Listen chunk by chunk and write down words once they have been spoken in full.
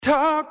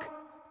Talk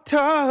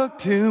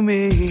to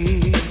me.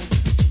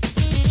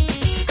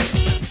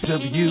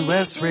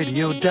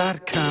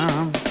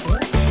 WSRadio.com.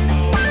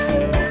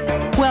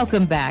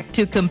 Welcome back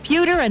to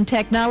Computer and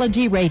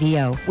Technology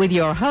Radio with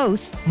your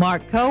hosts,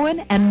 Mark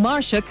Cohen and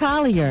Marcia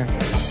Collier.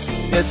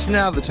 It's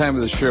now the time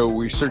of the show where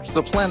we search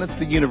the planets,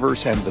 the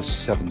universe, and the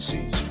seven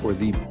seas for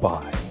the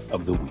buy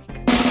of the week.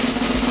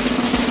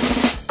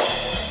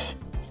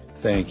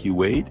 Thank you,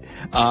 Wade.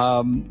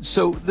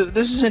 So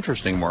this is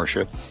interesting,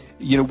 Marcia.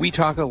 You know, we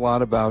talk a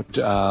lot about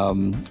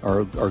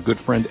our good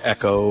friend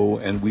Echo,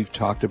 and we've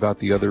talked about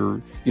the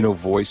other,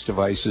 voice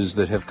devices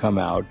that have come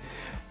out.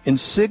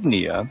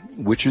 Insignia,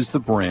 which is the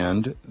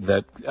brand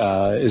that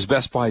is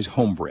Best Buy's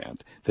home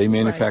brand. They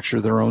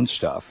manufacture their own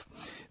stuff.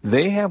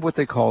 They have what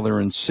they call their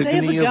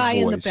Insignia Voice. They have a guy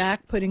in the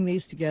back putting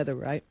these together,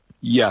 right?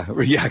 Yeah,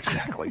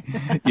 exactly.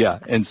 Yeah,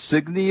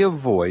 Insignia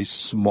Voice,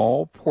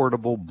 small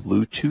portable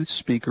Bluetooth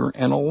speaker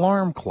and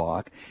alarm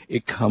clock.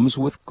 It comes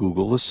with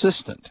Google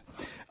Assistant.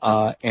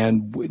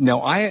 And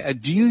now,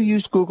 do you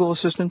use Google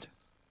Assistant?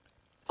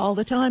 All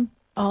the time.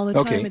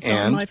 Okay, it's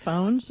on my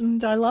phones,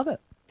 and I love it.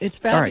 It's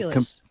fabulous.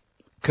 All right,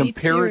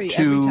 compare it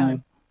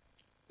to.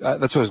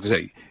 That's what I was going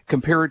to say.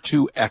 Compare it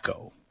to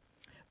Echo.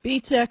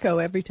 Beats Echo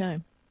every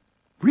time.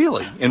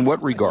 Really? In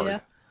what regard?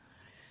 Yeah.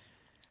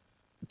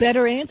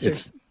 Better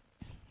answers.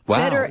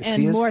 Better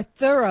and more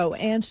thorough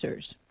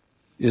answers.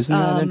 Isn't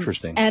that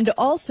interesting? And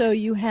also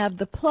you have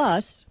the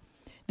plus.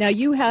 Now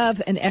you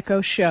have an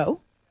Echo Show,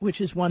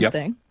 which is one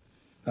thing.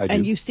 I do.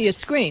 And you see a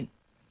screen.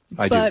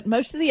 But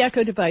most of the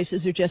Echo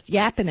devices are just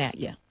yapping at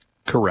you.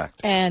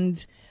 Correct.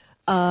 And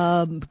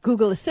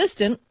Google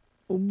Assistant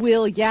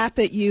will yap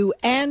at you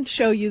and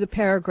show you the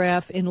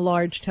paragraph in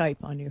large type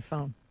on your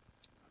phone.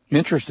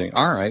 Interesting.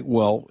 All right.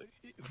 Well,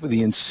 for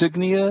the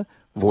Insignia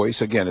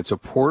Voice, again, it's a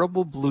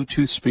portable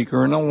Bluetooth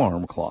speaker and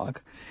alarm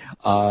clock.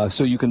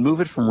 So you can move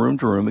it from room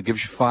to room. It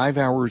gives you 5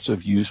 hours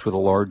of use with a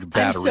large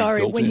battery. I'm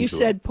sorry, built when you into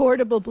said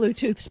portable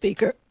Bluetooth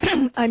speaker,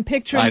 I'm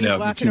picturing you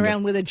walking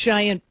around with a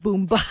giant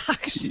boom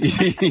box.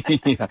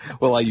 Yeah.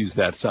 Well, I use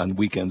that on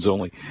weekends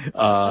only.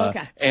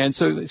 Okay. And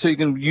so you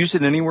can use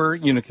it anywhere,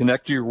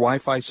 connect to your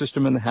Wi-Fi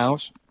system in the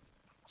house.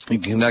 You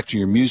can connect to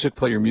your music,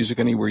 play your music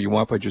anywhere you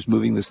want by just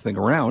moving this thing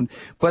around.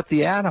 But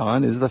the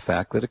add-on is the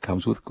fact that it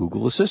comes with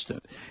Google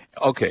Assistant.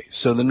 Okay,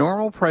 so the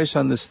normal price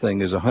on this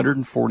thing is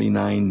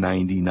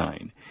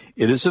 $149.99.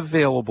 It is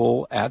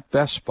available at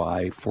Best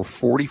Buy for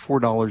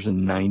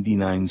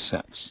 $44.99.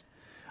 Is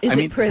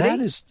it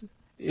pretty?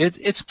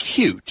 It's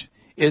cute.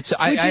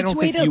 I don't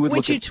think you would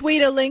look at... Would you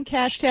tweet a link,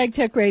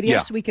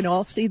 #TechRadio, so we can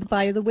all see the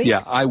buy of the week?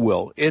 Yeah, I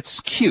will. It's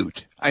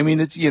cute. I mean,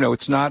 it's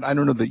not, I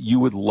don't know that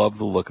you would love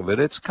the look of it.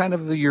 It's kind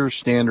of your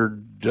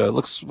standard,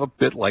 looks a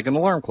bit like an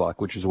alarm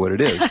clock, which is what it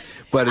is.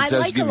 But it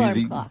does give you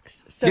the...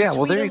 Clocks, so yeah,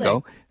 well, there you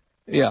go.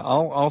 Yeah,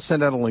 I'll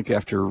send out a link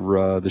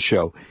after the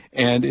show.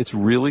 And it's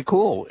really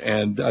cool.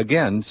 And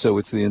again, so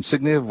it's the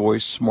Insignia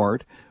Voice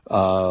Smart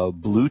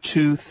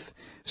Bluetooth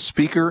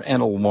speaker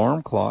and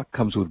alarm clock,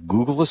 comes with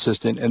Google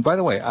Assistant. And by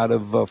the way, out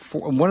of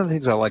one of the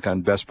things I like on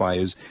Best Buy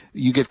is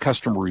you get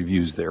customer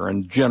reviews there,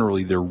 and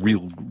generally they're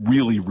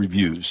really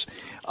reviews.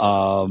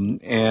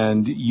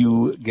 And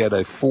you get a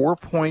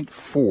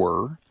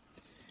 4.4.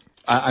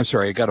 I'm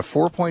sorry, I got a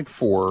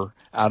 4.4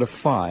 out of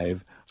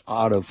 5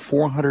 out of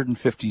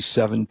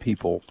 457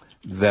 people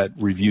that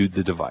reviewed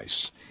the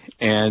device.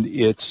 And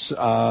it's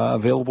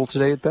available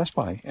today at Best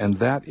Buy, and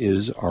that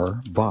is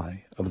our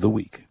buy of the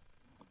week.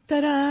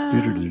 Ta-da!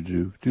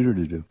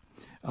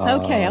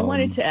 Okay, I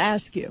wanted to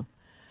ask you.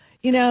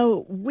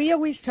 We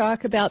always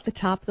talk about the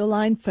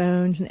top-of-the-line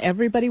phones, and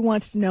everybody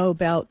wants to know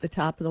about the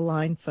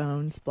top-of-the-line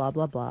phones, blah,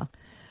 blah, blah.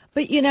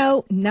 But,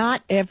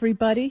 not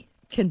everybody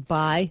can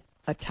buy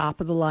a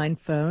top-of-the-line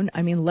phone.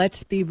 I mean,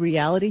 let's be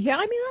reality here.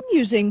 I mean, I'm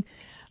using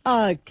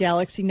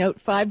Galaxy Note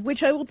 5,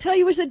 which I will tell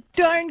you is a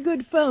darn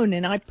good phone,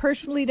 and I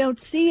personally don't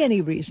see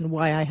any reason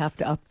why I have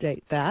to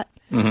update that.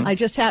 Mm-hmm. I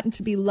just happen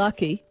to be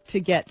lucky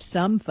to get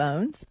some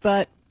phones,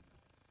 but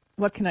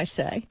what can I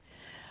say?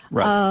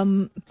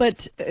 Right.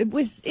 But it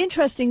was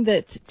interesting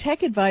that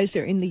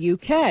TechAdvisor in the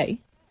UK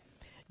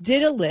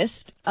did a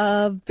list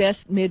of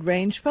best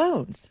mid-range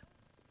phones.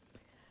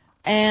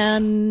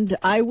 And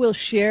I will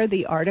share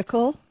the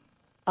article,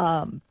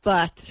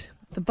 but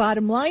the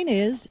bottom line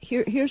is,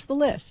 here's the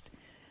list.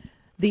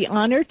 The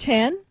Honor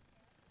 10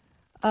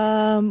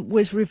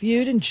 was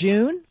reviewed in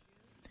June.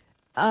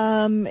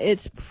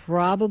 It's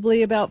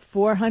probably about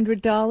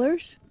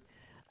 $400.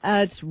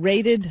 It's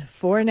rated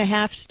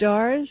 4.5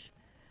 stars,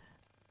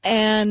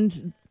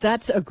 and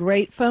that's a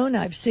great phone.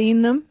 I've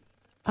seen them.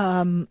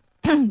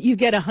 You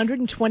get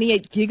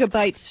 128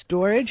 gigabyte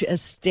storage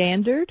as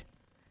standard.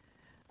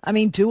 I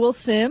mean, dual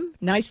SIM,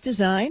 nice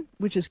design,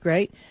 which is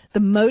great.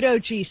 The Moto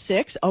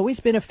G6, always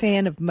been a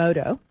fan of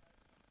Moto.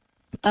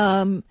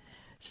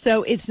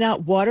 So it's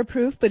not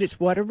waterproof, but it's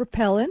water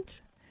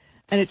repellent.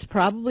 And it's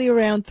probably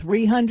around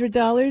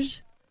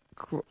 $300,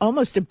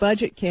 almost a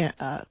budget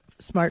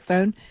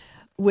smartphone,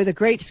 with a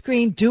great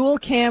screen, dual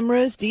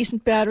cameras,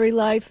 decent battery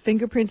life,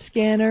 fingerprint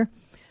scanner,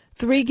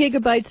 3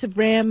 gigabytes of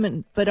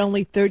RAM, but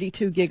only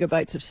 32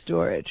 gigabytes of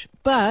storage.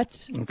 But,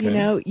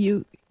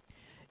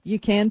 you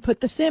can put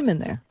the SIM in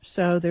there.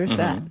 So there's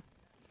that.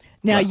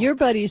 Now, your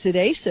buddies at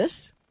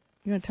Asus,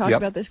 you want to talk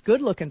about this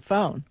good-looking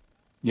phone?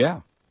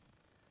 Yeah.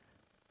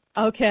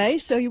 Okay,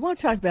 so you won't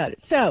talk about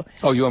it. So.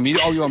 You want me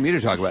to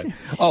talk about it?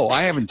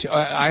 I haven't.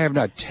 I have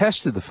not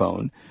tested the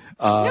phone.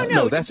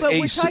 No, that's but Asus.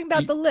 we're talking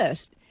about the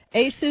list.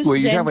 Asus. Well,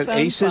 you're Zenfone talking about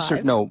Asus 5.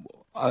 or no?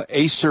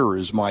 Acer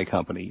is my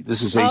company.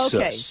 This is Asus.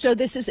 Okay, so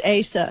this is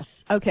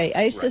Asus. Okay,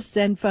 Asus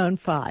Zenfone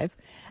 5,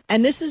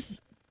 and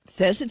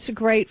says it's a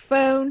great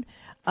phone.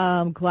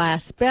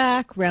 Glass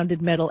back,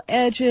 rounded metal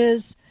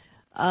edges,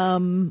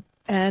 and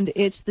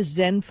it's the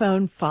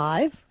Zenfone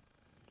 5,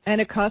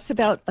 and it costs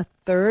about a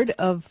third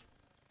of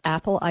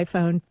Apple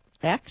iPhone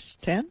X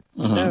 10,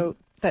 so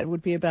that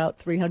would be about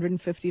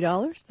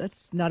 $350.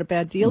 That's not a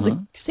bad deal.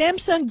 The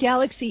Samsung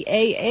Galaxy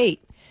A8,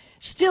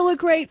 still a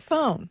great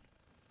phone.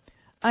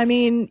 I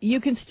mean, you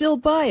can still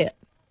buy it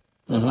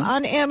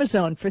on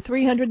Amazon for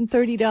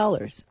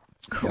 $330.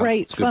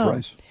 Great phone. Good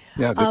price.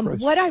 Yeah, good price.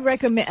 What I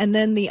recommend, and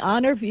then the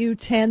Honor View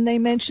 10 they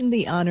mentioned,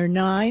 the Honor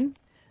 9,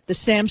 the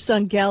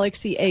Samsung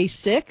Galaxy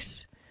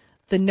A6,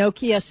 the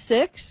Nokia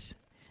 6.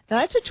 Now,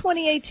 that's a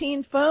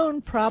 2018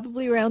 phone,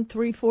 probably around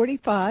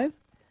 $345.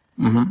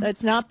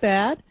 That's not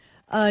bad.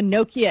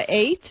 Nokia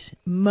 8,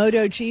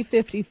 Moto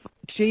G50,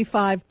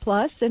 G5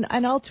 Plus, and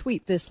I'll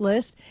tweet this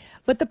list.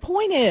 But the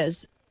point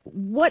is,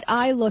 what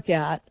I look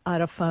at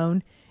on a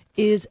phone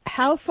is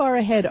how far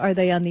ahead are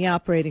they on the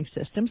operating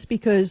systems,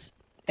 because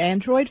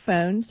Android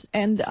phones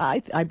and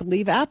I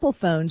believe Apple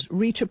phones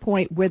reach a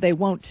point where they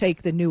won't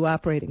take the new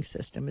operating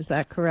system. Is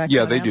that correct?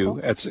 Yeah, they do.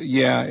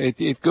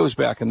 It goes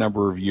back a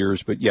number of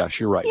years, but yes,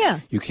 you're right. Yeah.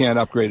 You can't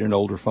upgrade an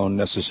older phone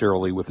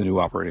necessarily with a new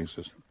operating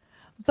system.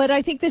 But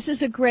I think this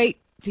is a great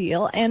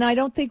deal, and I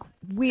don't think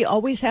we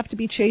always have to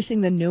be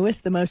chasing the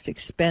newest, the most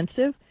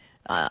expensive.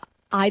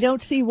 I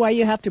don't see why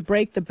you have to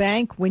break the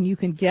bank when you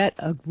can get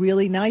a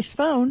really nice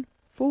phone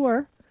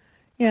for,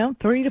 $300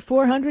 to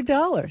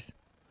 $400.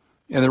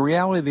 And the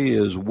reality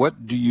is, what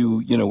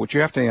you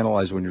have to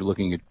analyze when you're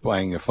looking at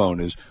buying a phone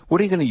is, what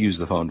are you going to use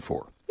the phone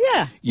for?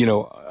 Yeah.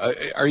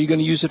 Are you going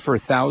to use it for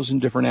 1,000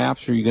 different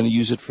apps, or are you going to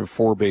use it for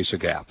 4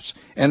 basic apps?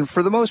 And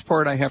for the most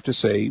part, I have to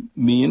say,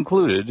 me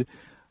included,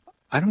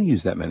 I don't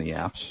use that many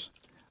apps.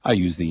 I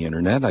use the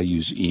internet. I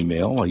use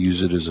email. I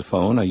use it as a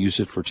phone. I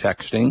use it for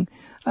texting.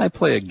 I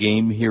play a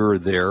game here or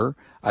there.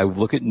 I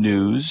look at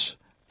news.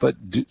 But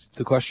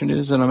the question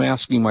is, and I'm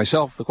asking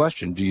myself the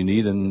question, do you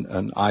need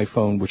an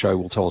iPhone, which I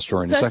will tell a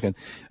story in a second,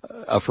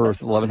 for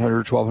 $1,100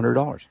 or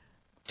 $1,200?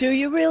 Do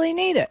you really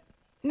need it?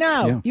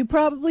 No, you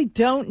probably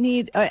don't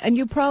need, and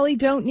you probably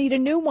don't need a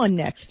new one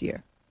next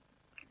year.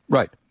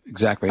 Right,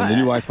 exactly. And the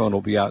new iPhone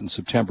will be out in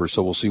September,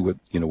 so we'll see what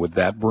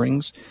that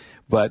brings.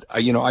 But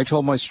I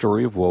told my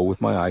story of woe with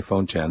my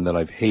iPhone 10 that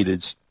I've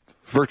hated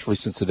virtually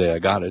since the day I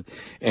got it,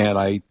 and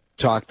I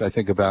talked, I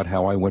think, about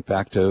how I went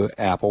back to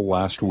Apple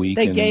last week.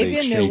 They and gave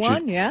they you a new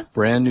one, yeah?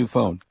 Brand new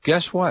phone.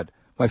 Guess what?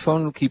 My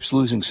phone keeps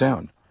losing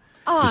sound.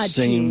 Oh, the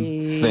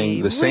same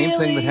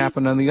thing that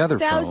happened on the other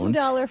phone.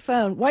 $1,000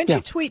 phone. Why don't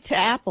you tweet to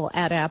Apple,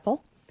 at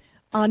Apple,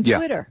 on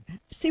Twitter?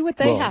 See what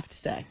they have to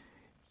say.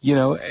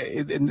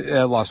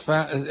 Lost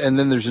and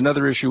then there's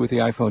another issue with the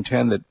iPhone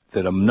 10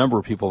 that a number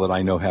of people that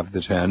I know have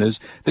the 10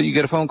 is that you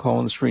get a phone call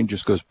and the screen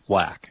just goes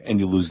black and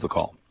you lose the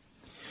call.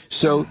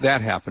 So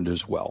that happened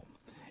as well.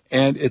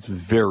 And it's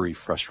very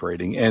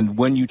frustrating. And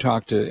when you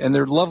talk and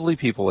they're lovely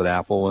people at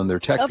Apple, and their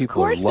tech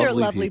people are lovely people. Of course they're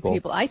lovely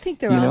people. I think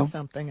they're on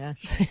something,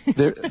 actually.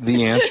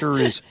 The answer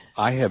is,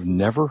 I have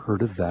never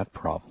heard of that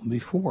problem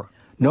before.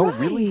 No,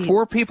 really,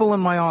 4 people in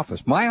my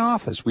office.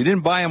 We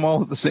didn't buy them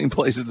all at the same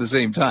place at the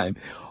same time.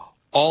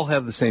 All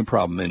have the same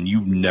problem, and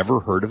you've never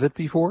heard of it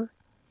before?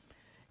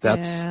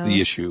 That's the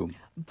issue.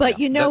 But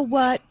you know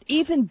what?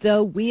 Even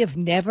though we have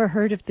never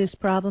heard of this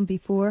problem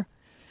before,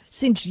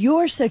 since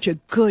you're such a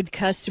good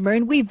customer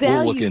and we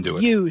value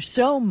you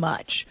so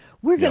much,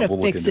 we're going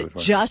to fix it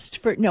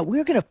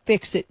we're going to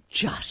fix it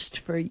just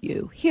for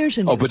you. Here's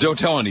a new but don't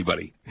tell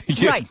anybody.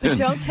 Right, but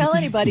don't tell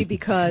anybody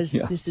because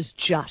this is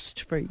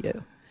just for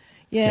you.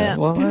 Yeah.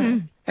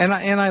 Well, and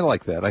I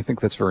like that. I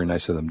think that's very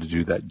nice of them to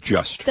do that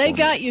just for me. They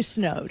got you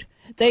snowed.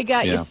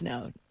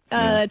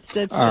 That's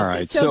all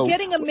right. So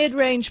getting a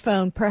mid-range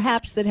phone,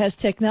 perhaps that has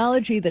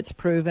technology that's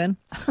proven.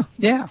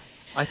 Yeah.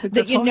 I think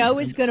that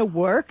is going to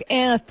work,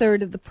 and a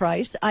third of the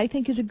price, I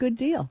think, is a good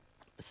deal.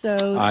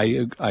 So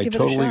I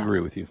totally agree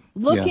with you.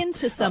 Look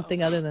into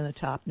something other than a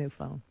top new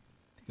phone.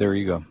 There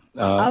you go.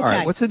 All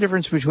right. What's the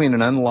difference between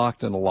an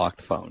unlocked and a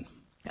locked phone?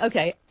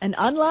 Okay. An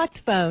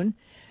unlocked phone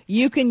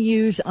you can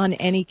use on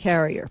any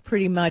carrier,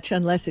 pretty much,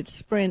 unless it's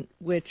Sprint,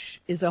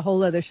 which is a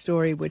whole other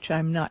story, which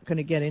I'm not going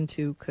to get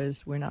into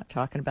because we're not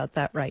talking about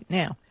that right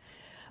now.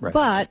 Right.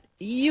 But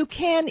you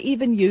can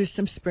even use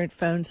some Sprint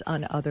phones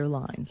on other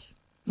lines.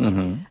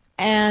 Mm-hmm.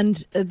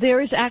 And there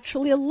is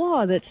actually a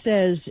law that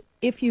says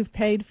if you've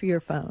paid for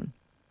your phone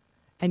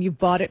and you've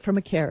bought it from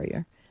a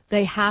carrier,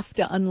 they have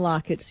to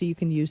unlock it so you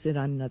can use it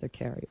on another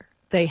carrier.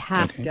 They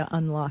have to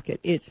unlock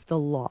it. It's the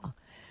law.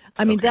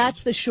 I mean, Okay.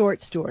 that's the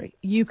short story.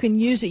 You can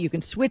use it. You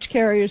can switch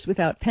carriers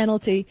without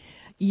penalty.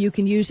 You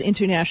can use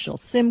international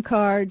SIM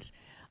cards.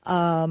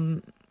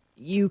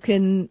 You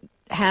can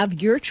have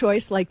your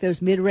choice, like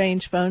those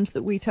mid-range phones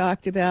that we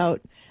talked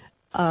about.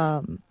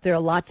 There are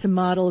lots of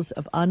models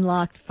of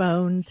unlocked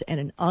phones, and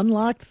an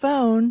unlocked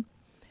phone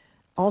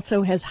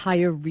also has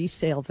higher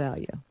resale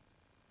value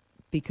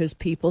because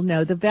people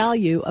know the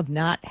value of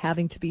not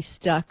having to be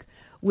stuck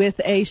with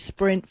a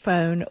Sprint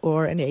phone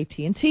or an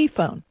AT&T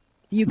phone.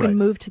 You can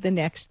move to the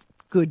next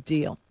good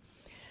deal.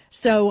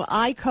 So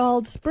I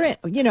called Sprint.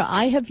 You know,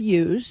 I have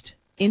used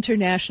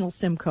international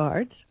SIM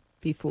cards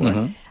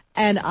before,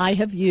 and I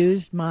have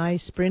used my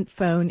Sprint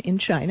phone in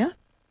China,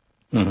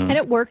 and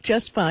it worked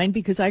just fine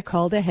because I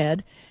called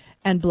ahead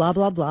and blah,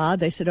 blah, blah.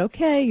 They said,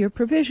 okay, your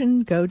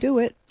provision, go do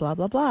it, blah,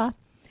 blah, blah.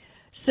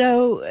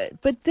 So,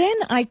 but then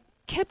I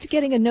kept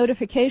getting a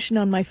notification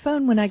on my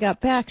phone when I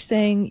got back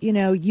saying, you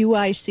know,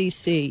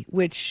 UICC,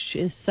 which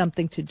is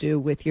something to do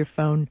with your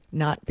phone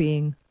not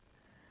being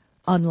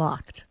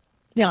unlocked.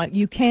 Now,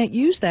 you can't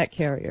use that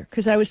carrier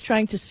because I was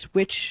trying to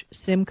switch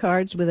SIM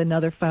cards with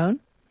another phone.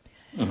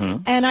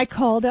 And I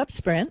called up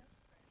Sprint,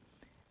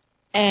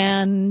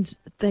 and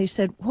they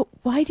said, well,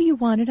 why do you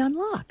want it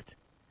unlocked?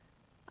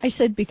 I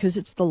said, because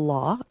it's the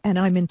law, and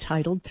I'm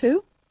entitled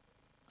to.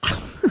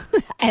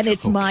 And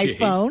it's my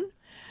phone.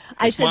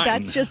 I said,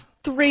 that's just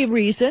 3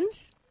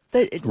 reasons.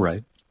 That it's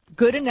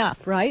good enough,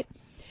 right?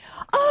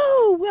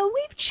 Oh, well,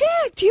 we've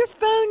checked. Your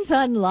phone's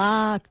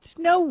unlocked.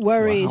 No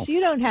worries. Wow. You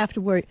don't have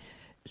to worry.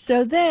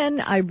 So then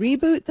I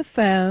reboot the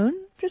phone,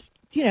 just,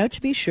 you know, to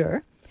be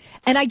sure.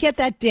 And I get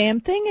that damn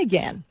thing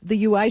again,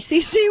 the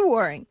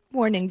UICC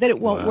warning that it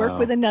won't work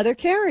with another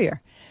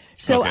carrier.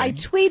 So I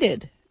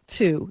tweeted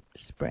to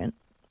Sprint,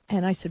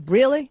 and I said,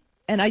 really?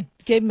 And I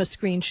gave him a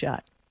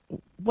screenshot.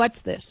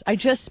 What's this? I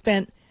just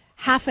spent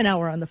half an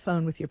hour on the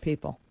phone with your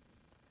people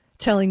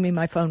telling me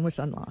my phone was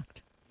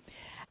unlocked.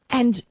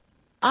 And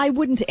I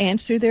wouldn't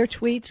answer their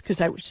tweets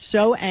because I was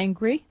so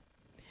angry.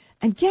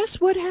 And guess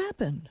what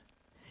happened?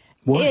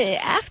 What?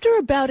 After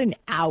about an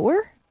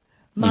hour,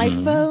 my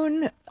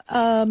phone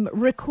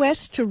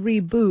requests to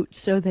reboot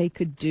so they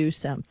could do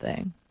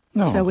something.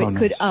 So it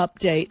could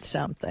update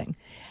something.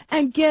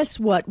 And guess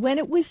what? When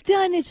it was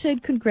done, it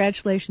said,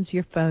 congratulations,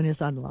 your phone is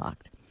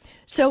unlocked.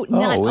 So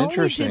not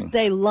only did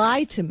they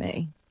lie to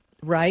me,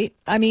 right?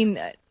 I mean,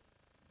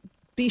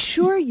 be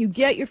sure you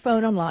get your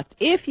phone unlocked.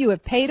 If you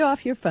have paid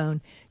off your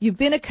phone, you've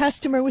been a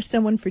customer with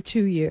someone for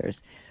 2 years,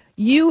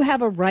 you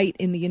have a right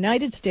in the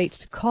United States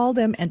to call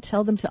them and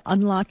tell them to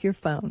unlock your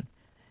phone.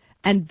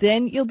 And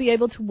then you'll be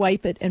able to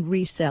wipe it and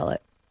resell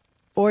it.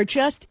 Or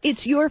just,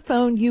 it's your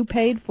phone, you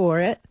paid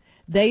for it.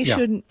 They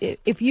shouldn't,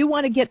 if you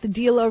want to get the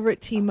deal over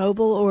at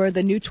T-Mobile or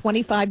the new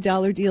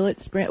 $25 deal at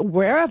Sprint,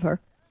 wherever,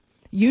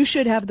 you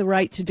should have the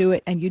right to do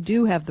it, and you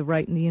do have the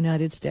right in the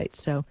United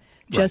States. So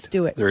just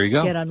do it. There you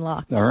go. Get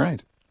unlocked. All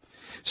right.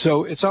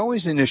 So it's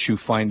always an issue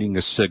finding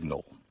a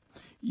signal.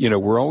 You know,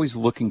 we're always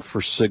looking for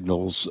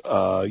signals.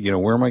 You know,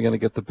 where am I going to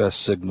get the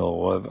best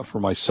signal for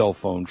my cell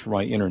phone, for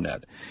my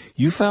internet?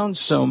 You found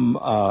some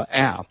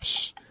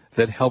apps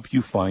that help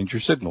you find your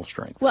signal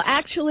strength. Well,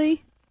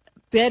 actually,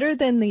 better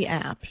than the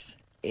apps.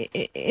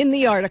 In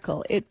the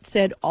article, it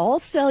said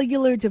all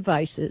cellular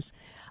devices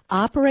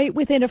operate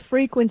within a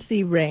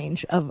frequency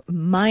range of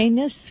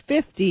minus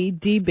 50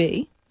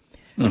 dB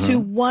to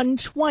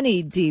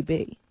 120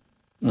 dB.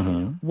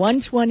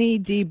 120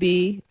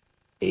 dB,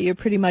 you're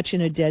pretty much in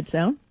a dead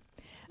zone.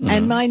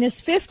 And minus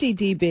 50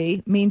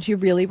 dB means you're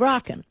really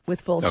rocking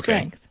with full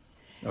strength.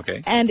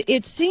 Okay. And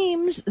it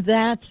seems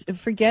that,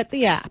 forget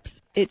the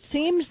apps, it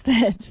seems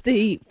that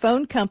the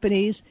phone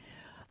companies,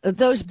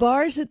 those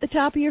bars at the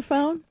top of your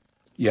phone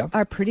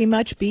are pretty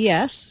much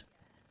BS.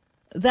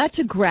 That's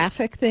a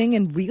graphic thing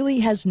and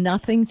really has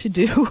nothing to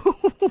do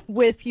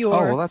with your...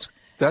 Oh, well,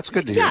 that's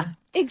good to hear. Yeah,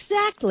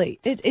 exactly.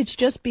 It's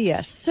just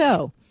BS.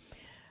 So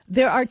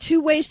there are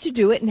 2 ways to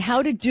do it and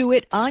how to do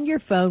it on your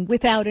phone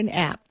without an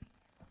app.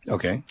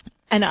 Okay.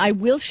 And I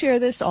will share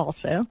this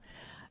also.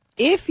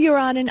 If you're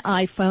on an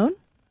iPhone,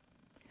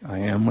 I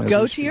am.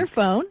 Go to your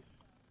phone.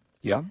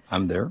 Yeah,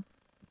 I'm there.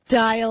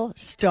 Dial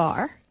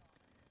star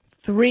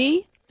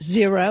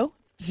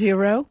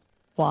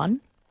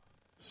 3001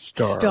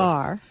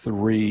 star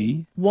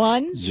 3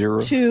 1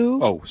 0 2.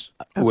 Oh,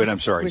 wait, I'm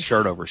sorry.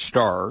 Start over.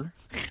 Star.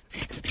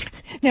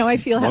 Now I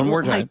feel how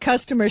more my time.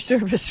 customer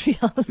service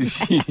feels.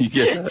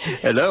 Yes.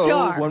 Hello.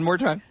 Star. One more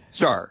time.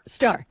 Star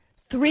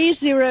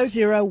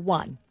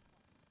 3001.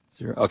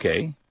 0.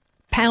 Okay.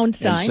 Pound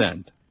sign. And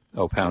send.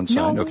 Oh, pound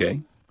sign. No.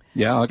 Okay.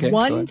 Yeah. Okay.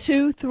 1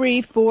 2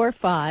 3 4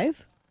 5.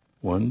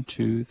 1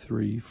 2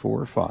 3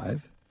 4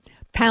 5.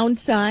 Pound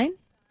sign.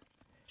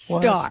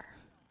 What? Star.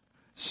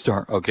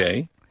 Star.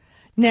 Okay.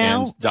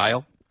 Now and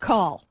dial.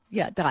 call.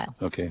 Yeah, dial.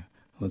 Okay.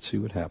 Let's see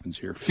what happens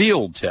here.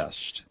 Field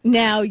test.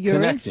 Now you're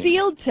Connecting. in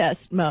field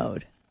test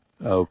mode.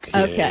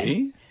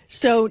 Okay.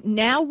 So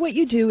now what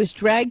you do is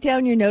drag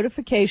down your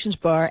notifications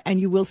bar, and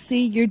you will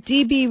see your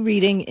dB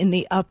reading in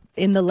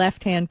the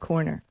left-hand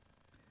corner.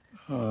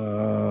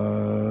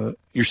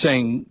 You're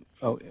saying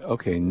Oh,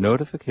 okay,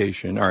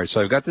 notification. All right,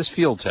 so I've got this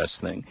field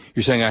test thing.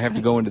 You're saying I have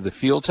to go into the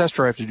field test,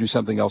 or I have to do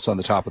something else on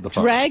the top of the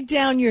phone? Drag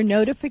down your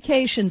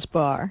notifications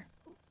bar.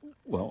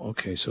 Well,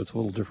 okay, so it's a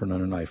little different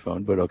on an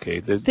iPhone, but okay.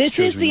 This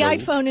is the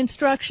iPhone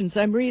instructions.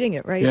 I'm reading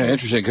it right here. here. Yeah,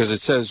 interesting, because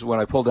it says when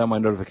I pull down my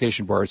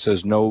notification bar, it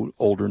says no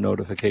older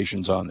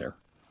notifications on there.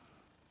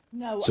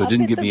 No, so it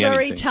didn't give me anything.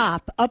 Up at the very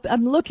top.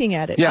 I'm looking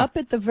at it. Yeah. Up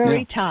at the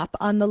very top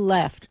on the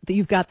left,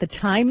 you've got the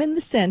time in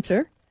the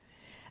center,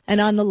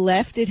 and on the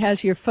left it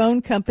has your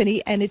phone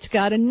company, and it's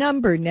got a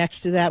number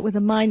next to that with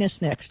a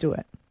minus next to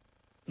it.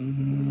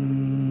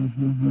 No,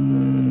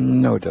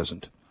 it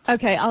doesn't.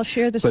 Okay, I'll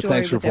share the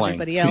story with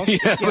everybody else.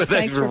 Yeah, but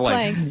thanks for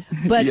playing.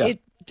 But yeah.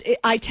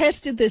 I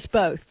tested this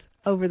both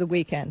over the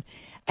weekend.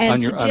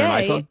 And on an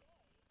today, iPhone?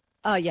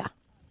 Yeah.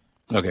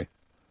 Okay.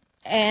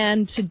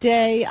 And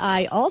today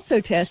I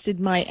also tested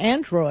my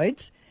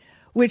Androids,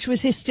 which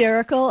was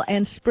hysterical,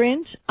 and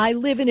Sprint. I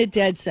live in a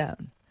dead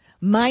zone.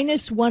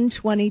 Minus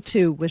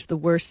 122 was the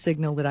worst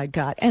signal that I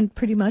got, and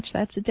pretty much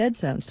that's a dead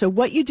zone. So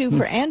what you do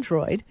for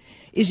Android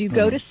is you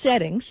go to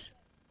Settings,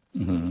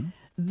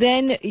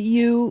 then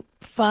you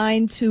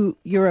find to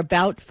your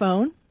About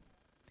phone,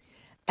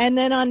 and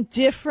then on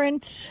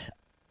different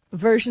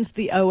versions of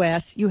the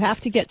OS, you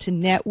have to get to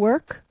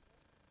Network,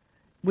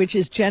 which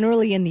is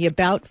generally in the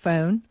About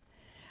phone,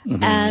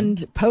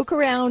 and poke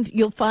around.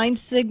 You'll find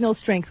signal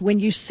strength. When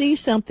you see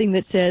something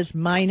that says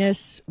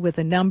minus with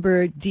a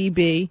number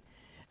dB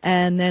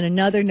and then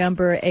another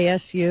number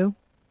ASU.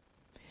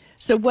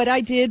 So what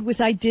I did was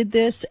I did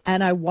this,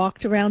 and I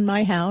walked around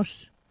my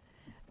house,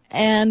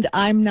 and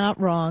I'm not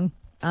wrong.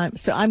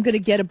 So I'm going to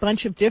get a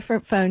bunch of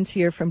different phones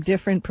here from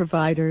different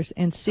providers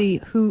and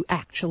see who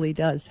actually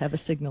does have a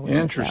signal in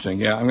Interesting.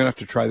 Yeah, I'm going to have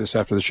to try this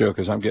after the show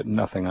because I'm getting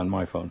nothing on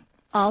my phone.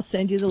 I'll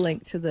send you the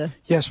link to the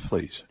Yes,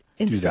 please.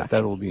 Do that.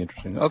 That will be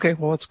interesting. Okay,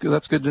 well, that's good.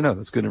 That's good to know.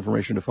 That's good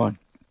information to find.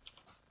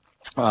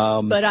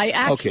 But I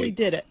actually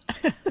did it.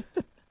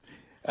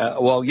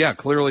 Well, yeah,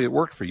 clearly it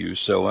worked for you.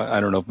 So I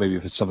don't know maybe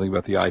if it's something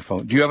about the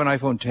iPhone. Do you have an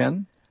iPhone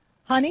 10?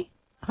 Honey?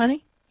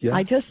 Yeah.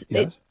 I just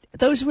yes.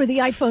 Those were the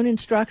iPhone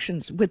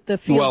instructions with the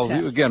field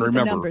test. Well, again,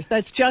 remember, the numbers.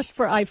 That's just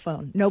for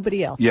iPhone,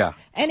 nobody else. Yeah.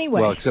 Anyway.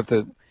 Well, except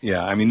that,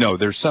 yeah, I mean, no,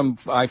 there's some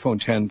iPhone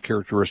 10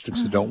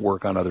 characteristics that don't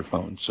work on other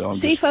phones. So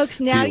See, folks,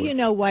 now you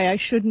know why I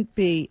shouldn't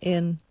be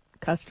in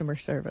customer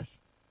service.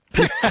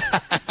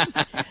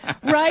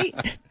 Right?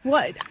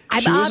 What?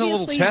 She was a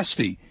little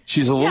testy.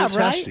 She's a little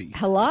testy. Right?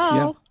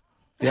 Hello?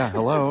 Yeah,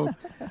 hello.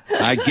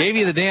 I gave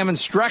you the damn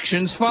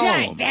instructions. Follow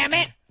them. Damn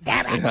it.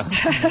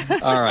 Yeah.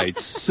 All right.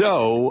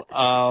 So,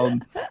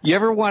 you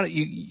ever want to,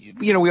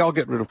 you know, we all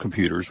get rid of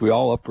computers. We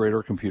all upgrade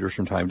our computers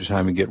from time to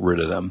time and get rid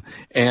of them.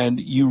 And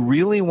you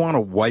really want to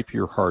wipe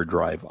your hard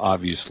drive,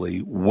 obviously,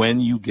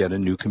 when you get a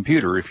new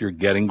computer, if you're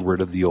getting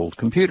rid of the old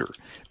computer.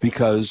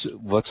 Because,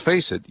 let's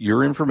face it,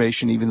 your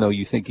information, even though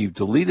you think you've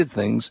deleted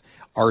things,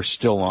 are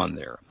still on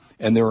there.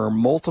 And there are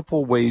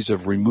multiple ways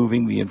of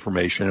removing the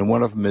information, and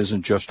one of them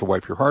isn't just to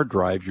wipe your hard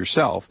drive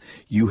yourself.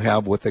 You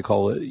have what they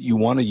call you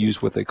want to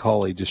use what they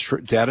call a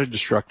data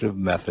destructive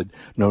method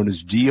known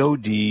as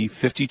DOD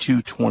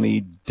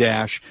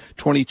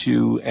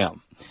 5220-22M.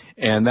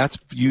 And that's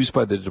used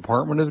by the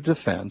Department of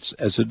Defense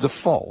as a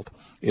default.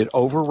 It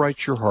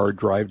overwrites your hard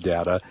drive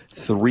data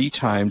 3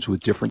 times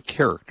with different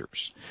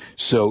characters.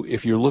 So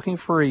if you're looking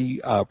for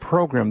a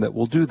program that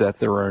will do that,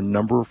 there are a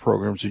number of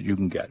programs that you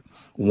can get.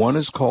 One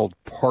is called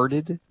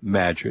Parted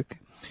Magic.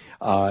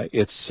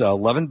 It's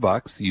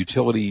 $11. The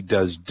utility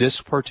does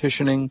disk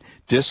partitioning,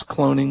 disk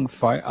cloning,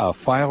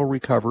 file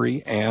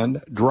recovery,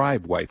 and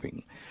drive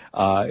wiping.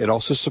 It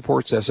also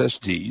supports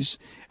SSDs,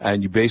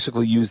 and you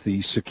basically use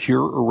the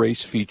secure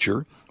erase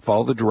feature.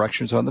 Follow the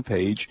directions on the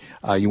page.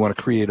 You want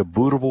to create a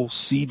bootable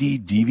CD,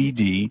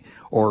 DVD,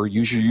 or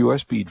use your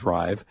USB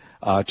drive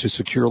to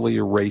securely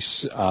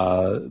erase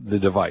the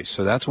device.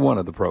 So that's one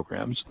of the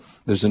programs.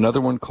 There's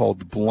another one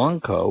called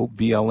Blanco,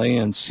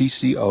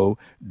 BLANCCO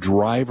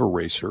Drive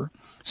Eraser.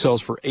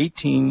 Sells for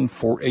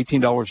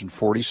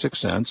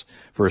 $18.46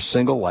 for a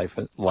single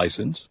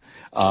license.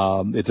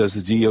 It does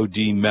the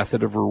DoD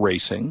method of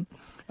erasing.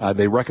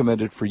 They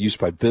recommend it for use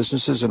by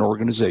businesses and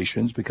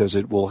organizations because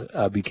it will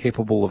be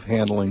capable of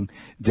handling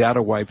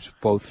data wipes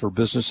both for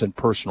business and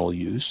personal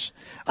use.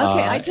 Okay,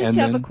 I just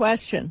have a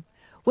question.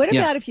 What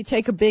about if you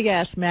take a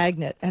big-ass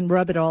magnet and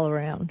rub it all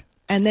around?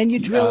 And then you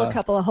drill a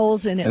couple of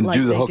holes in it and like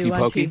do the they do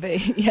on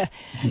TV. Yeah,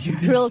 you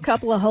drill a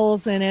couple of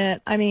holes in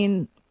it. I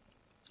mean...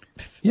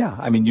 Yeah,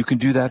 I mean, you can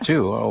do that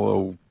too,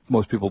 although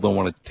most people don't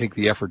want to take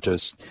the effort to...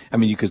 I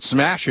mean, you could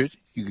smash it,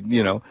 but if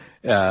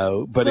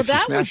you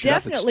smash it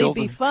up, it's still... that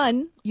would definitely be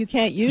fun. You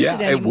can't use it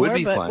anymore, it would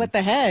be but fun. What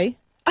the hey?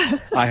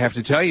 I have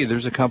to tell you,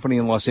 there's a company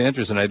in Los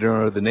Angeles, and I don't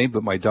know the name,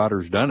 but my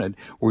daughter's done it,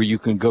 where you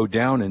can go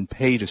down and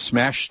pay to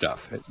smash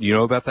stuff. You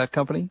know about that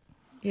company?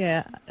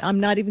 Yeah, I'm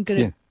not even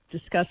going to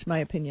discuss my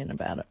opinion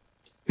about it.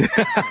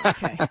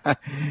 Okay.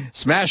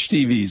 Smash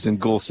TVs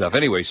and cool stuff.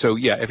 Anyway, so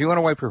yeah, if you want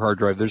to wipe your hard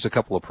drive, there's a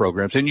couple of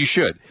programs, and you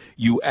should.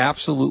 You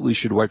absolutely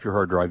should wipe your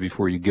hard drive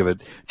before you give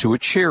it to a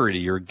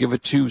charity or give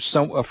it to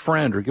a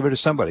friend or give it to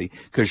somebody,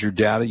 because your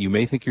data, you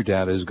may think your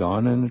data is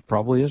gone, and it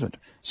probably isn't.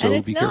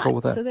 So be careful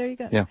with that. So there you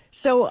go. Yeah.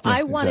 So yeah,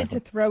 I wanted to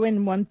throw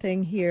in one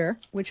thing here,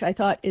 which I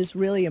thought is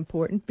really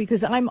important,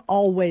 because I'm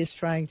always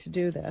trying to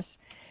do this,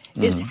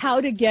 is how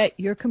to get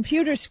your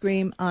computer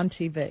screen on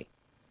TV.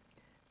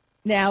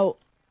 Now,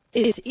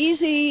 it's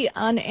easy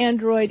on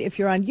Android if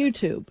you're on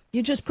YouTube.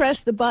 You just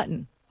press the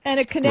button, and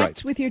it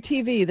connects with your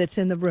TV that's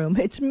in the room.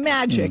 It's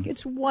magic.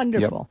 It's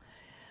wonderful.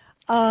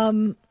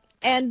 Yep.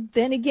 And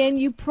then again,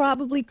 you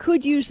probably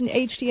could use an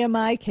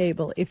HDMI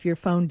cable if your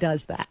phone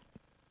does that.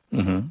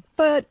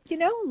 But, you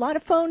know, a lot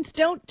of phones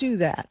don't do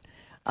that.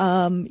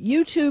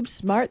 YouTube's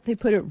smart. They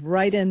put it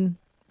right in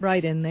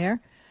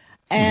there.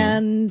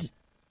 And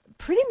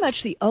pretty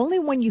much the only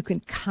one you can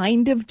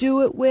kind of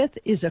do it with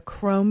is a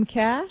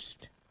Chromecast.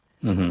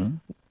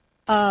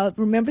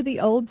 Remember the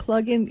old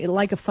plug-in,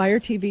 like a Fire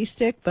TV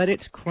stick, but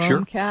it's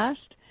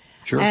Chromecast?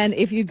 Sure. And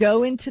if you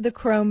go into the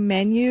Chrome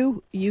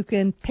menu, you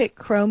can pick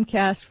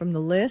Chromecast from the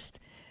list.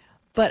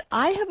 But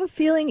I have a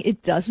feeling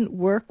it doesn't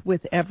work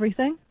with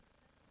everything.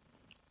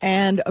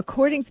 And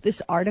according to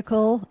this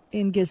article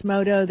in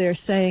Gizmodo, they're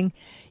saying,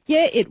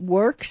 yeah, it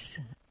works,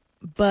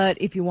 but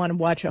if you want to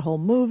watch a whole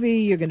movie,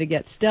 you're going to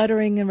get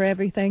stuttering and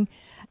everything.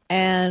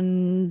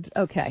 And,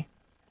 okay,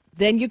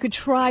 then you could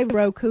try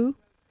Roku,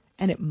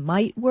 and it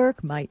might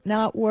work, might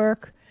not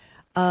work.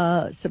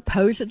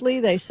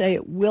 Supposedly, they say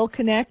it will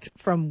connect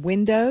from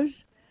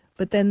Windows,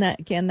 but then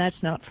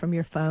that's not from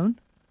your phone.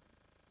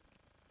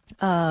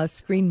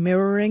 Screen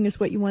mirroring is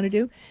what you want to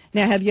do.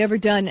 Now, have you ever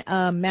done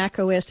Mac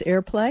OS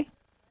AirPlay?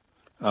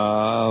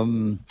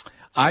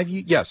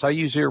 Yes, I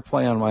use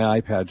AirPlay on my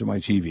iPad to my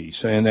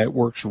TV, and that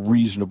works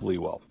reasonably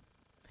well.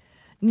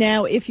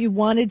 Now, if you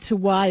wanted to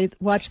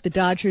watch the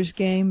Dodgers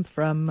game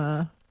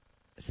from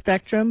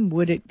Spectrum,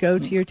 would it go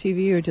to your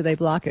TV, or do they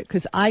block it?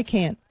 Because I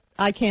can't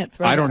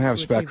throw. I don't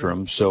have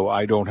Spectrum, so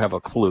I don't have a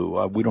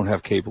clue. We don't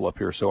have cable up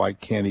here, so I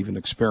can't even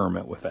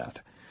experiment with that.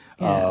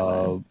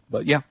 Yeah,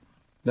 but yeah,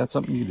 that's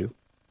something you do.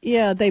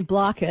 Yeah, they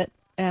block it,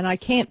 and I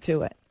can't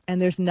do it.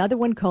 And there's another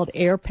one called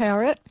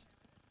AirParrot,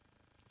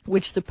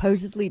 which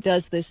supposedly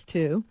does this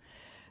too.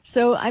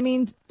 So, I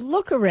mean,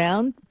 look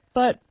around,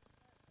 but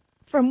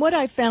from what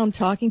I found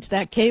talking to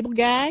that cable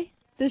guy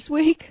this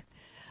week,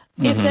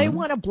 if they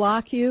want to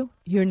block you,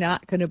 you're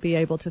not going to be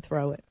able to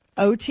throw it.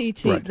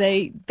 OTT,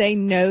 they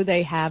know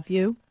they have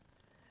you.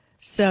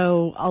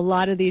 So a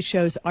lot of these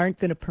shows aren't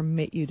going to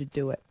permit you to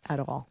do it at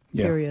all,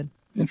 period.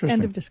 Interesting.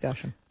 End of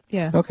discussion.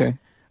 Yeah. Okay.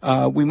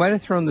 We might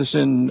have thrown this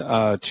in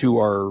to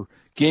our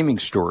gaming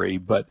story,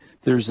 but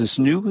there's this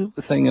new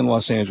thing in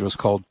Los Angeles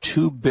called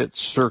Two Bit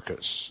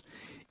Circus.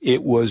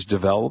 It was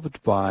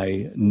developed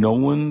by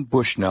Nolan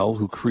Bushnell,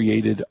 who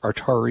created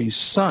Atari's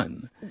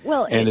son.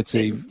 Well, and it's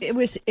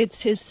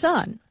his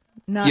son.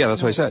 Not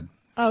that's what I said.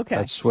 Okay.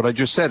 That's what I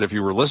just said. If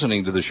you were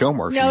listening to the show,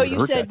 Marcia, no,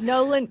 you said that.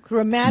 Nolan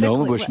grammatically.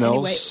 Nolan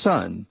Bushnell's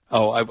son.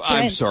 Oh,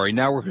 I'm sorry.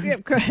 Now we're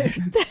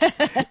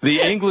the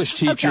English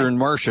teacher in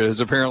Marcia is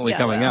apparently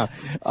coming out.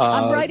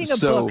 I'm writing a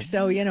book,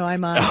 so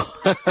I'm on.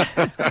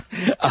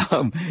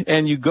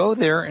 And you go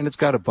there, and it's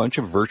got a bunch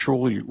of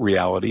virtual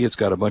reality. It's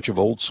got a bunch of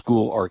old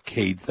school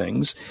arcade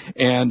things,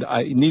 and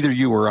neither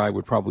you or I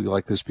would probably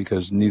like this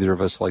because neither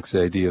of us likes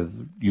the idea of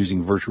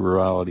using virtual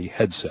reality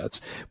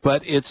headsets.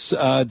 But it's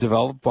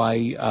developed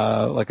by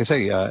like I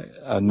say,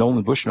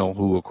 Nolan Bushnell,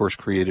 who, of course,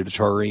 created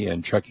Atari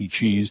and Chuck E.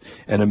 Cheese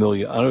and a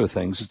million other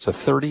things. It's a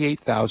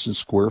 38,000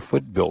 square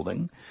foot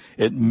building.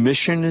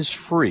 Admission is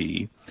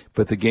free,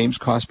 but the games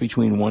cost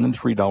between $1 and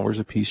 $3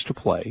 a piece to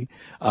play.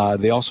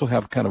 They also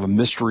have kind of a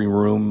mystery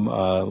room,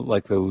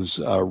 like those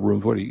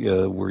rooms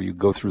where you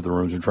go through the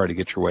rooms and try to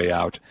get your way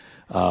out.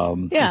 They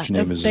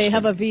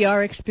have a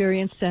VR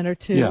experience center,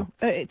 too. Yeah.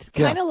 It's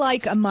kind of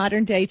like a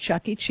modern-day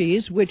Chuck E.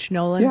 Cheese, which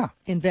Nolan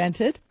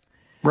invented.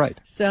 Right.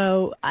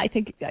 So I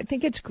think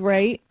it's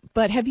great.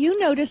 But have you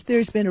noticed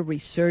there's been a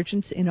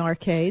resurgence in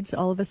arcades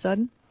all of a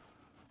sudden?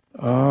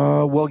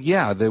 Well,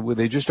 yeah.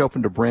 They just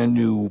opened a brand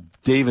new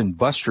Dave &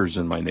 Buster's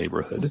in my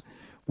neighborhood,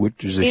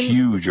 which is a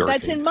huge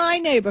arcade. That's in my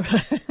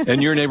neighborhood.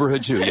 In your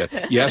neighborhood, too, yeah.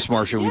 Yes,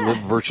 Marcia, we live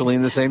virtually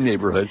in the same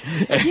neighborhood.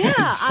 Yeah,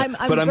 I'm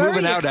but I'm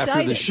moving out excited.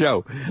 After the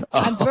show.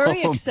 I'm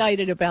very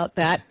excited about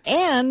that.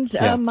 And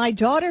my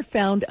daughter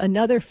found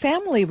another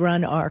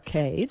family-run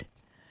arcade.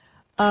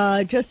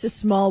 Just a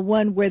small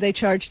one where they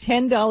charge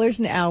 $10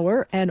 an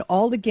hour and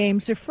all the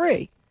games are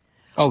free.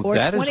 Oh,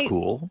 that is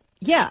cool.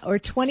 Yeah, or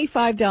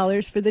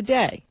 $25 for the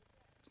day.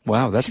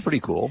 Wow, that's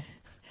pretty cool.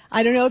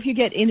 I don't know if you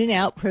get in and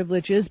out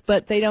privileges,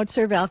 but they don't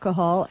serve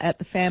alcohol at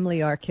the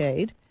family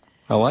arcade.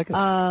 I like it.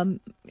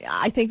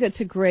 I think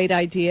that's a great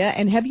idea.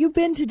 And have you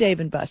been to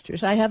Dave &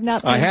 Buster's? I have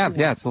not been. I have,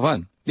 yeah, it's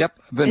fun. Yep,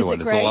 I've been to one.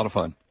 It's a lot of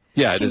fun.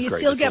 Yeah, it is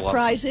great. Can you still get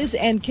prizes,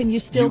 and can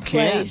you still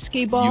play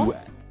skee ball?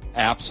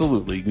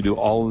 Absolutely. You can do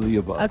all of the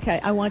above. Okay,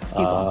 I want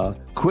skee-ball.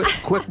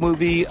 Quick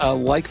movie,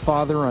 Like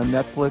Father on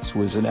Netflix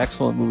was an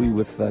excellent movie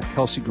with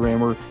Kelsey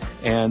Grammer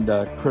and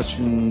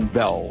Christian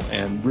Bell,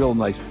 and real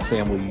nice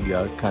family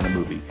kind of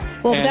movie.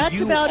 Well, and that's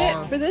about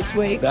it for this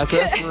week. That's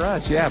it for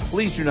us, yeah.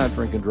 Please do not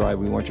drink and drive.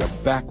 We want you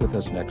back with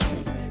us next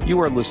week.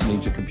 You are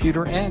listening to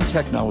Computer and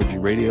Technology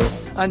Radio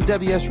on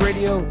WS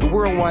Radio, the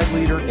worldwide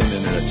leader in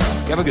Internet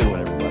talk. Have a good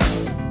one, everybody.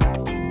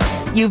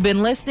 You've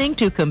been listening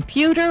to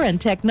Computer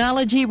and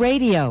Technology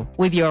Radio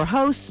with your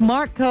hosts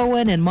Mark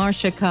Cohen and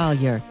Marcia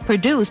Collier.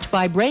 Produced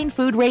by Brain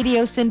Food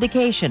Radio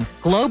Syndication,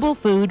 global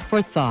food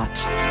for thought.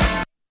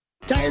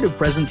 Tired of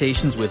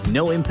presentations with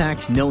no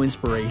impact, no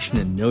inspiration,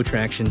 and no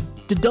traction?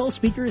 Do dull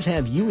speakers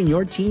have you and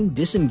your team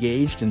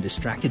disengaged and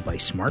distracted by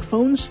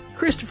smartphones?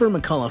 Christopher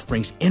McAuliffe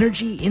brings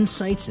energy,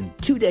 insights, and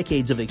 2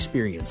 decades of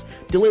experience,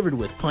 delivered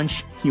with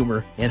punch,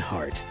 humor, and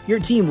heart. Your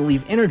team will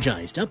leave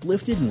energized,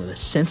 uplifted, and with a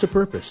sense of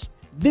purpose.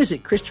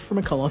 Visit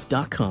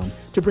ChristopherMcAuliffe.com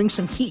to bring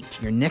some heat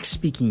to your next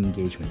speaking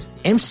engagement.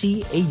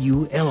 McAuliffe.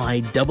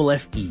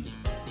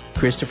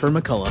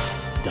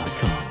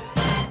 ChristopherMcAuliffe.com.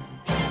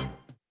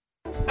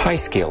 Hi,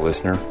 Scale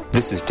listener.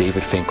 This is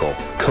David Finkel,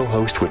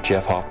 co-host with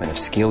Jeff Hoffman of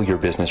Scale Your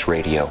Business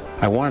Radio.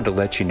 I wanted to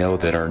let you know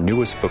that our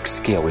newest book,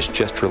 Scale, was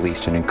just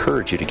released and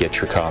encourage you to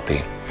get your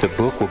copy. The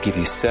book will give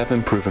you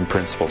 7 proven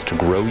principles to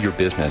grow your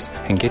business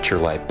and get your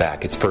life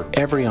back. It's for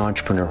every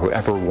entrepreneur who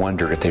ever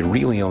wondered if they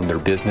really own their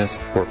business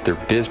or if their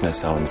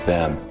business owns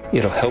them.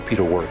 It'll help you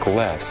to work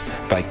less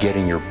by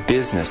getting your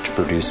business to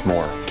produce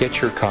more. Get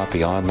your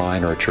copy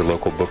online or at your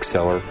local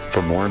bookseller.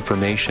 For more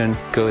information,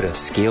 go to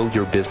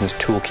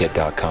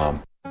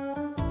scaleyourbusinesstoolkit.com.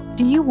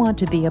 Do you want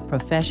to be a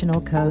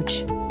professional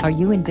coach? Are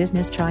you in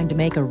business trying to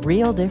make a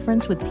real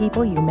difference with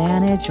people you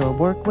manage or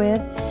work with?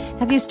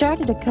 Have you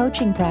started a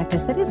coaching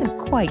practice that isn't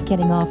quite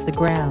getting off the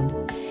ground?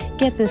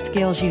 Get the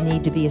skills you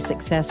need to be a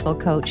successful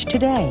coach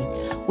today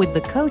with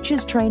the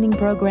Coaches Training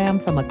Program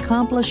from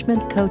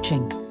Accomplishment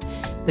Coaching.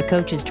 The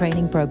Coaches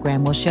Training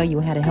Program will show you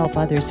how to help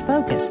others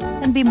focus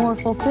and be more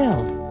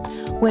fulfilled.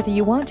 Whether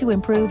you want to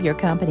improve your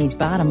company's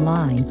bottom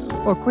line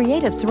or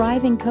create a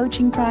thriving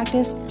coaching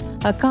practice,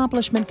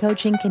 Accomplishment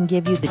Coaching can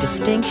give you the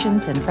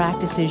distinctions and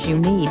practices you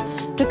need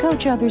to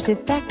coach others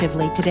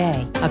effectively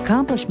today.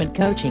 Accomplishment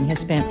Coaching has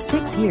spent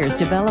 6 years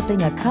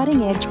developing a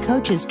cutting-edge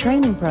coaches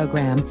training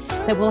program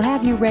that will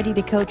have you ready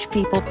to coach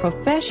people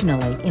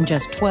professionally in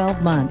just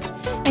 12 months,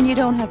 and you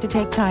don't have to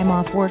take time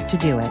off work to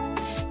do it.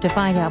 To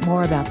find out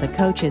more about the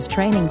Coaches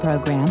Training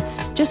Program,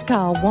 just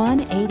call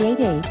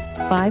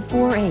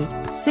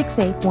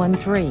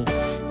 1-888-548-6813.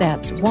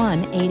 That's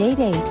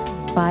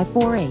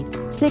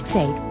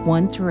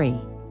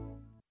 1-888-548-6813.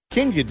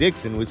 Kenja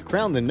Dixon was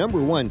crowned the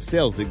 #1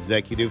 sales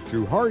executive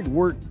through hard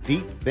work,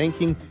 deep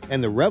thinking,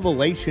 and the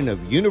revelation of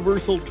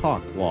universal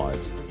talk laws.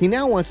 He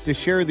now wants to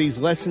share these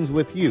lessons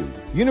with you.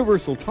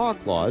 Universal talk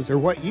laws are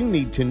what you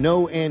need to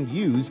know and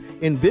use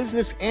in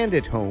business and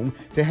at home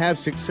to have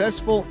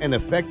successful and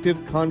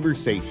effective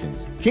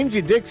conversations.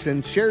 Kenja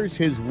Dixon shares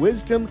his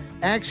wisdom,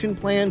 action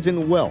plans,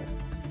 and wealth.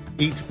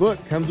 Each book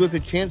comes with a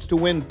chance to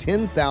win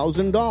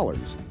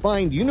 $10,000.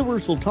 Find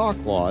Universal Talk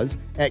Laws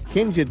at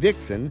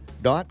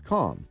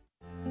KenjaDixon.com.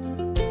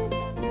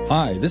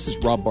 Hi, this is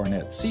Rob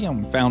Barnett, CEO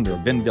and founder of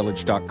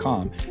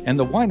VinVillage.com and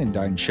the Wine and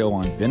Dine Show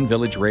on Vin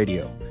Village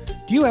Radio.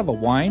 Do you have a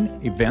wine,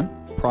 event,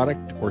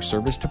 product, or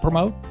service to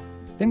promote?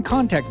 Then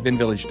contact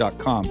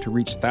VinVillage.com to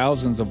reach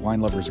thousands of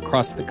wine lovers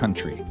across the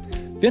country.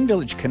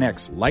 VinVillage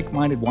connects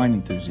like-minded wine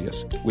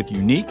enthusiasts with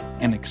unique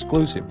and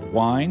exclusive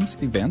wines,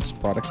 events,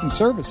 products, and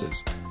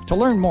services. To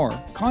learn more,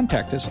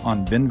 contact us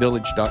on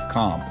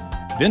VinVillage.com.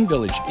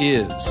 VinVillage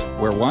is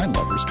where wine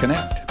lovers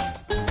connect.